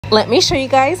Let me show you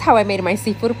guys how I made my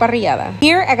seafood parrillada.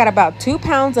 Here I got about 2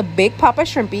 pounds of big papa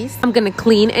shrimpies. I'm gonna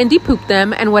clean and de-poop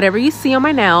them, and whatever you see on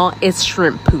my nail is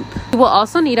shrimp poop. You will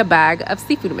also need a bag of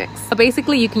seafood mix. So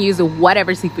basically you can use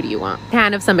whatever seafood you want. A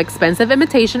can of some expensive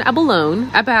imitation abalone,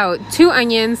 about 2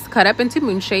 onions cut up into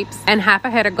moon shapes, and half a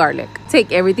head of garlic.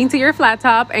 Take everything to your flat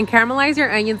top and caramelize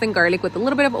your onions and garlic with a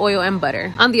little bit of oil and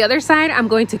butter. On the other side, I'm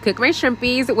going to cook my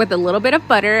shrimpies with a little bit of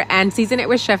butter and season it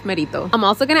with Chef Merito. I'm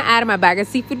also gonna add my bag of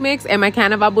seafood mix and my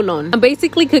can of abalone. I'm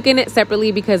basically cooking it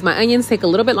separately because my onions take a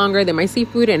little bit longer than my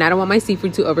seafood and I don't want my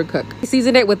seafood to overcook. I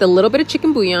seasoned it with a little bit of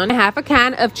chicken bouillon, half a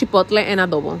can of chipotle and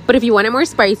adobo. But if you want it more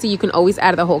spicy, you can always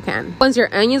add the whole can. Once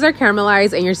your onions are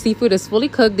caramelized and your seafood is fully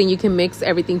cooked, then you can mix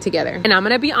everything together. And I'm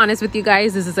gonna be honest with you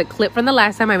guys, this is a clip from the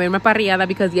last time I made my parrillada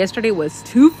because yesterday was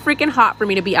too freaking hot for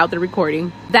me to be out there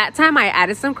recording. That time I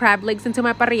added some crab legs into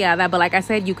my parrillada, but like I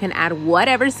said, you can add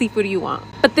whatever seafood you want.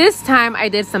 But this time I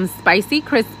did some spicy,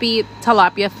 crispy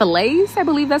tilapia fillets. I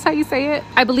believe that's how you say it.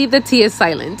 I believe the T is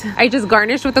silent. I just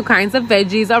garnished with the kinds of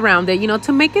veggies around it, you know,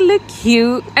 to make it look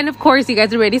cute. And of course, you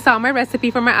guys already saw my recipe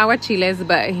for my agua chiles,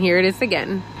 but here it is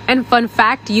again. And fun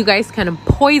fact, you guys can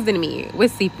poison me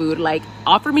with seafood. Like,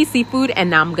 offer me seafood and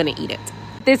now I'm gonna eat it.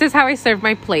 This is how I serve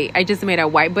my plate. I just made a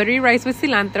white buttery rice with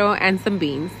cilantro and some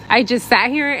beans. I just sat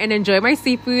here and enjoyed my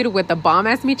seafood with a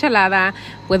bomb-ass michelada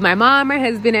with my mom, my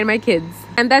husband, and my kids.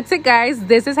 And that's it, guys.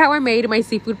 This is how I made my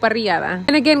seafood parrillada.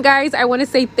 And again, guys, I want to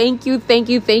say thank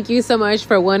you so much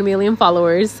for 1 million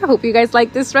followers. I hope you guys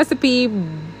like this recipe.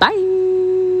 Bye!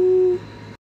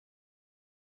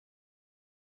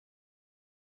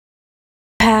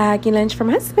 Packing lunch for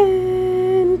my husband.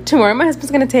 Tomorrow my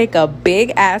husband's gonna take a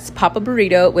big ass papa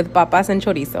burrito with papas and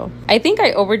chorizo. I think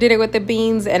I overdid it with the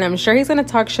beans, and I'm sure he's gonna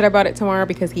talk shit about it tomorrow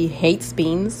because he hates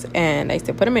beans, and I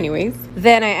still put them anyways.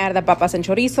 Then I added the papas and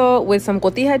chorizo with some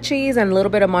cotija cheese and a little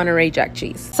bit of Monterey Jack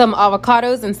cheese, some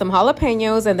avocados and some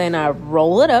jalapenos, and then I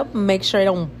roll it up, make sure I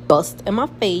don't bust in my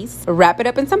face, wrap it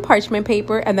up in some parchment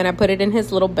paper, and then I put it in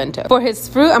his little bento. For his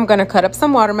fruit, I'm gonna cut up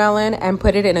some watermelon and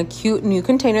put it in a cute new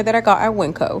container that I got at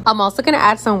Winco. I'm also gonna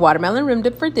add some watermelon rim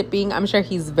dip for dipping. I'm sure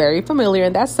he's very familiar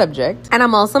in that subject. And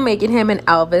I'm also making him an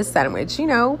Elvis sandwich, you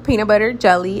know, peanut butter,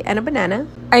 jelly, and a banana.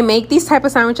 I make these type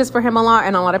of sandwiches for him a lot,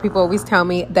 and a lot of people always tell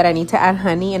me that I need to add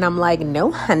honey, and I'm like,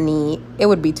 no honey, it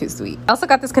would be too sweet. I also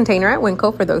got this container at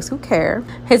Winco for those who care.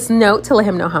 His note to let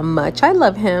him know how much I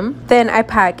love him. Then I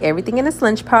pack everything in a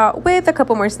lunch pot with a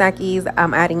couple more snackies.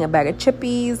 I'm adding a bag of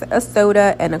chippies, a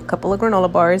soda, and a couple of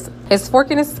granola bars, his fork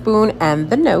and a spoon, and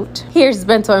the note. Here's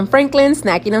Bento and Franklin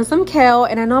snacking on some kale,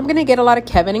 and I know I'm gonna get a lot of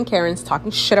Kevin and Karens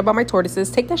talking shit about my tortoises.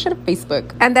 Take that shit to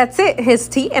Facebook. And that's it, his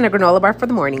tea and a granola bar for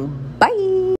the morning. Bye!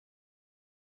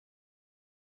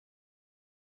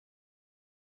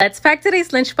 Let's pack today's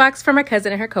lunchbox for my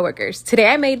cousin and her coworkers. Today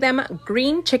I made them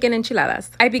green chicken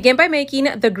enchiladas. I begin by making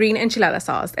the green enchilada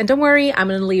sauce. And don't worry, I'm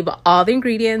gonna leave all the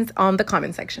ingredients on the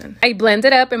comment section. I blend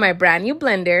it up in my brand new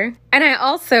blender. And I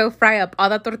also fry up all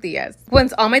the tortillas.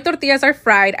 Once all my tortillas are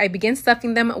fried, I begin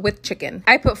stuffing them with chicken.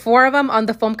 I put 4 of them on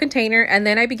the foam container, and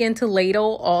then I begin to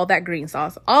ladle all that green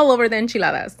sauce all over the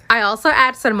enchiladas. I also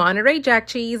add some Monterey Jack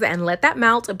cheese and let that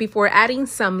melt before adding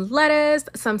some lettuce,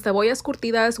 some cebollas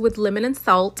curtidas with lemon and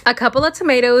salt, a couple of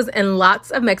tomatoes, and lots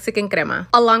of Mexican crema.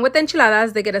 Along with the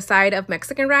enchiladas, they get a side of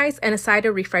Mexican rice and a side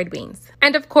of refried beans.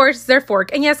 And of course, their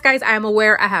fork. And yes, guys, I am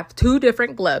aware I have 2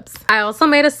 different globes. I also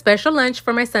made a special lunch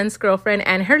for my son's girlfriend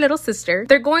and her little sister.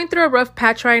 They're going through a rough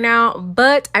patch right now,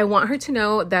 but I want her to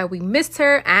know that we missed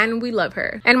her and we love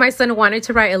her. And my son wanted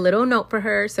to write a little note for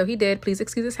her, so he did. Please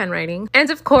excuse his handwriting. And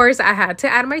of course, I had to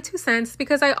add my 2 cents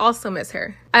because I also miss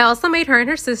her. I also made her and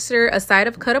her sister a side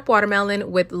of cut up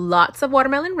watermelon with lots of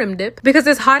watermelon rim dip because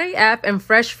it's hot AF and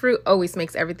fresh fruit always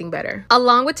makes everything better.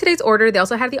 Along with today's order, they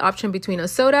also had the option between a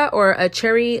soda or a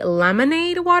cherry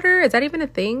lemonade water. Is that even a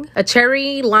thing? A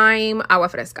cherry lime agua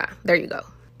fresca. There you go.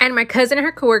 And my cousin and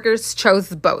her coworkers chose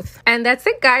both. And that's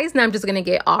it, guys. Now I'm just gonna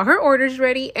get all her orders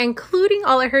ready, including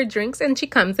all of her drinks, and she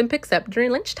comes and picks up during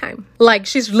lunchtime. Like,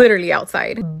 she's literally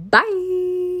outside. Bye!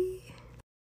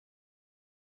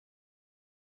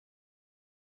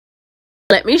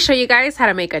 Let me show you guys how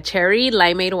to make a cherry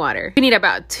limeade water. You need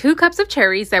about 2 cups of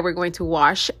cherries that we're going to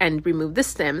wash and remove the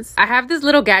stems. I have this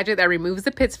little gadget that removes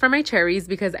the pits from my cherries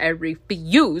because I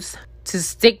refuse to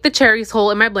stick the cherries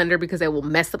whole in my blender because it will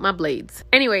mess up my blades.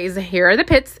 Anyways, here are the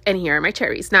pits and here are my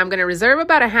cherries. Now I'm going to reserve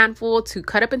about a handful to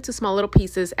cut up into small little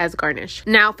pieces as garnish.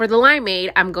 Now for the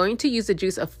limeade, I'm going to use the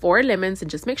juice of 4 lemons,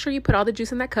 and just make sure you put all the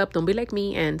juice in that cup. Don't be like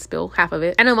me and spill half of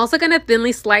it. And I'm also going to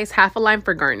thinly slice half a lime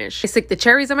for garnish. I stick the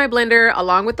cherries in my blender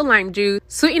along with the lime juice,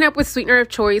 sweeten up with sweetener of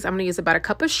choice. I'm going to use about a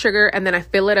cup of sugar, and then I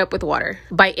fill it up with water.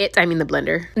 By it, I mean the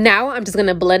blender. Now I'm just going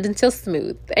to blend until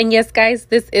smooth. And yes, guys,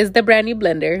 this is the brand new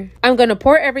blender. I'm going to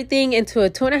pour everything into a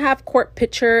 2.5 quart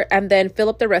pitcher and then fill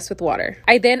up the rest with water.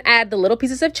 I then add the little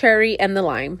pieces of cherry and the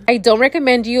lime. I don't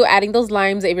recommend you adding those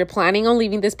limes if you're planning on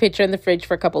leaving this pitcher in the fridge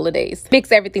for a couple of days.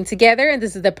 Mix everything together, and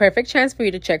this is the perfect chance for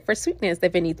you to check for sweetness.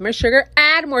 If it needs more sugar,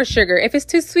 add more sugar. If it's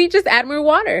too sweet, just add more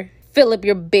water. Fill up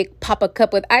your big papa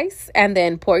cup with ice and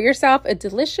then pour yourself a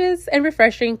delicious and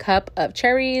refreshing cup of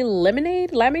cherry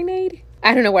lemonade.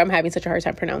 I don't know why I'm having such a hard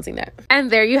time pronouncing that. And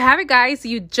there you have it, guys.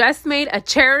 You just made a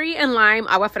cherry and lime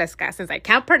agua fresca, since I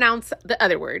can't pronounce the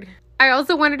other word. I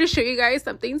also wanted to show you guys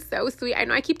something so sweet. I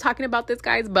know I keep talking about this,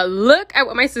 guys, but look at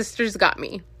what my sisters got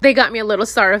me. They got me a little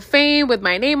Star of Fame with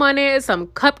my name on it, some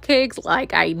cupcakes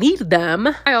like I need them.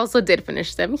 I also did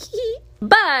finish them.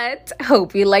 But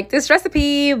hope you like this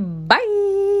recipe. Bye!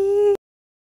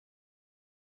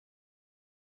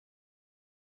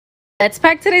 Let's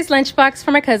pack today's lunchbox for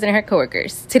my cousin and her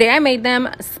coworkers. Today I made them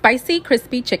spicy,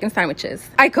 crispy chicken sandwiches.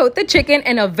 I coat the chicken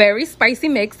in a very spicy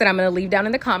mix that I'm gonna leave down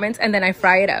in the comments, and then I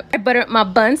fry it up. I butter my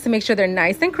buns to make sure they're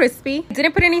nice and crispy. I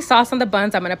didn't put any sauce on the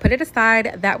buns. I'm gonna put it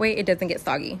aside. That way it doesn't get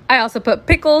soggy. I also put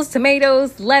pickles,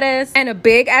 tomatoes, lettuce, and a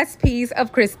big ass piece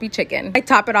of crispy chicken. I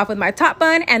top it off with my top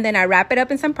bun, and then I wrap it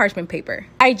up in some parchment paper.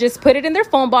 I just put it in their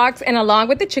foam box, and along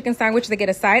with the chicken sandwich, they get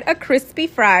a side of crispy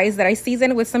fries that I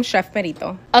season with some Chef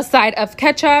Merito, a side of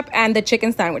ketchup, and the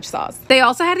chicken sandwich sauce. They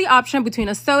also had the option between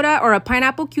a soda or a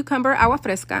pineapple cucumber agua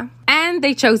fresca, and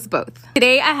they chose both.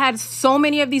 Today I had so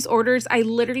many of these orders, I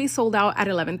literally sold out at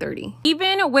 11:30.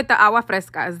 Even with the agua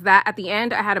frescas, that at the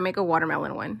end I had to make a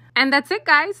watermelon one. And that's it,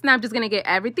 guys. Now I'm just gonna get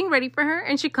everything ready for her,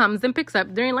 and she comes and picks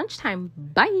up during lunchtime.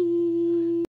 Bye!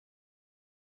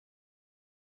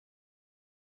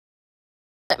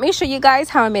 Let me show you guys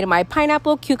how I made my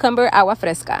pineapple cucumber agua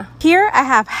fresca. Here I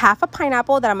have half a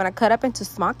pineapple that I'm going to cut up into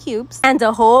small cubes, and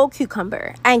a whole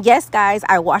cucumber. And yes, guys,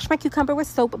 I wash my cucumber with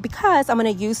soap because I'm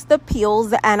going to use the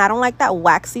peels, and I don't like that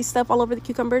waxy stuff all over the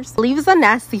cucumbers. It leaves a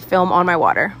nasty film on my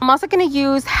water. I'm also going to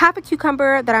use half a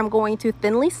cucumber that I'm going to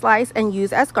thinly slice and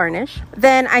use as garnish.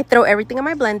 Then I throw everything in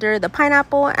my blender, the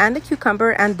pineapple and the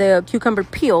cucumber and the cucumber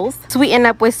peels. Sweeten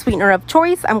up with sweetener of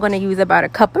choice. I'm going to use about a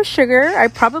cup of sugar. I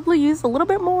probably use a little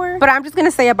bit more, but I'm just gonna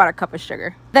say about a cup of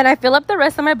sugar. Then I fill up the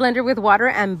rest of my blender with water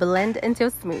and blend until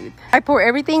smooth. I pour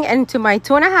everything into my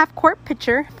 2.5 quart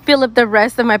pitcher, fill up the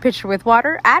rest of my pitcher with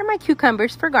water, add my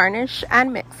cucumbers for garnish,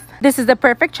 and mix. This is the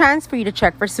perfect chance for you to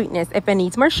check for sweetness. If it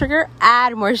needs more sugar,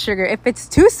 add more sugar. If it's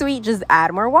too sweet, just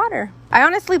add more water. I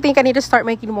honestly think I need to start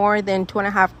making more than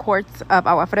 2.5 quarts of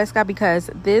agua fresca because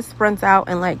this runs out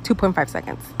in like 2.5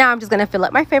 seconds. Now I'm just gonna fill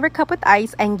up my favorite cup with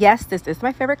ice, and yes, this is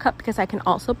my favorite cup because I can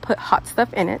also put hot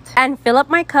stuff in it, and fill up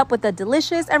my cup with a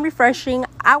delicious and refreshing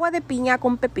agua de piña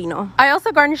con pepino. I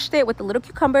also garnished it with a little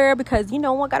cucumber because, you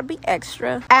know, I gotta be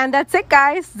extra. And that's it,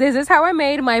 guys. This is how I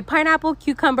made my pineapple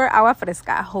cucumber agua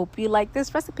fresca. Hope you like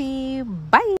this recipe.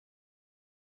 Bye.